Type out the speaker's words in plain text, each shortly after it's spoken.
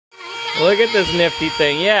Look at this nifty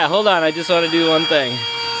thing. Yeah, hold on. I just want to do one thing.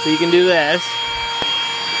 So you can do this.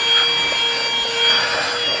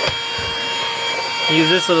 Use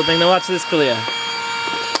this little thing. Now watch this, Kalia.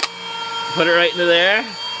 Put it right into there.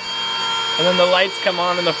 And then the lights come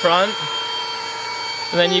on in the front.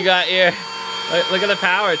 And then you got your... Look at the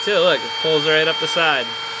power, too. Look, it pulls right up the side.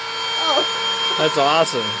 Oh. That's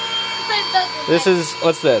awesome. This is...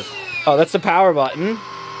 What's this? Oh, that's the power button.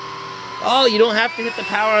 Oh, you don't have to hit the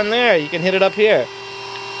power on there. You can hit it up here.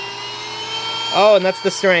 Oh, and that's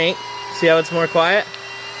the strength. See how it's more quiet?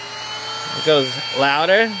 It goes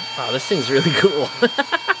louder. Oh, this thing's really cool. Look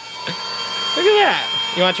at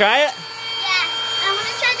that. You want to try it? Yeah, I want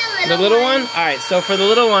to try the little one. All right, so for the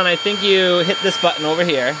little one, I think you hit this button over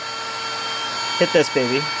here. Hit this,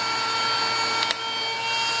 baby.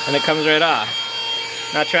 And it comes right off.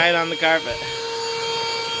 Now try it on the carpet.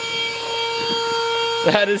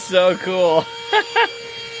 That is so cool.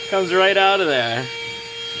 Comes right out of there.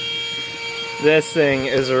 This thing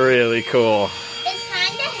is really cool. It's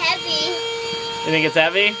kind of heavy. You think it's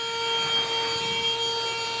heavy?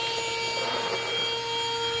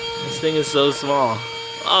 This thing is so small.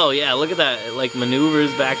 Oh yeah, look at that. It like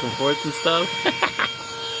maneuvers back and forth and stuff.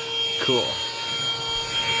 Cool.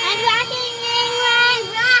 I'm rocking.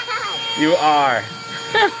 You are.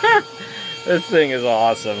 This thing is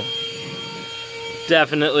awesome.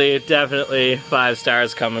 Definitely 5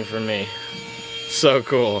 stars coming from me. So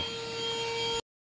cool.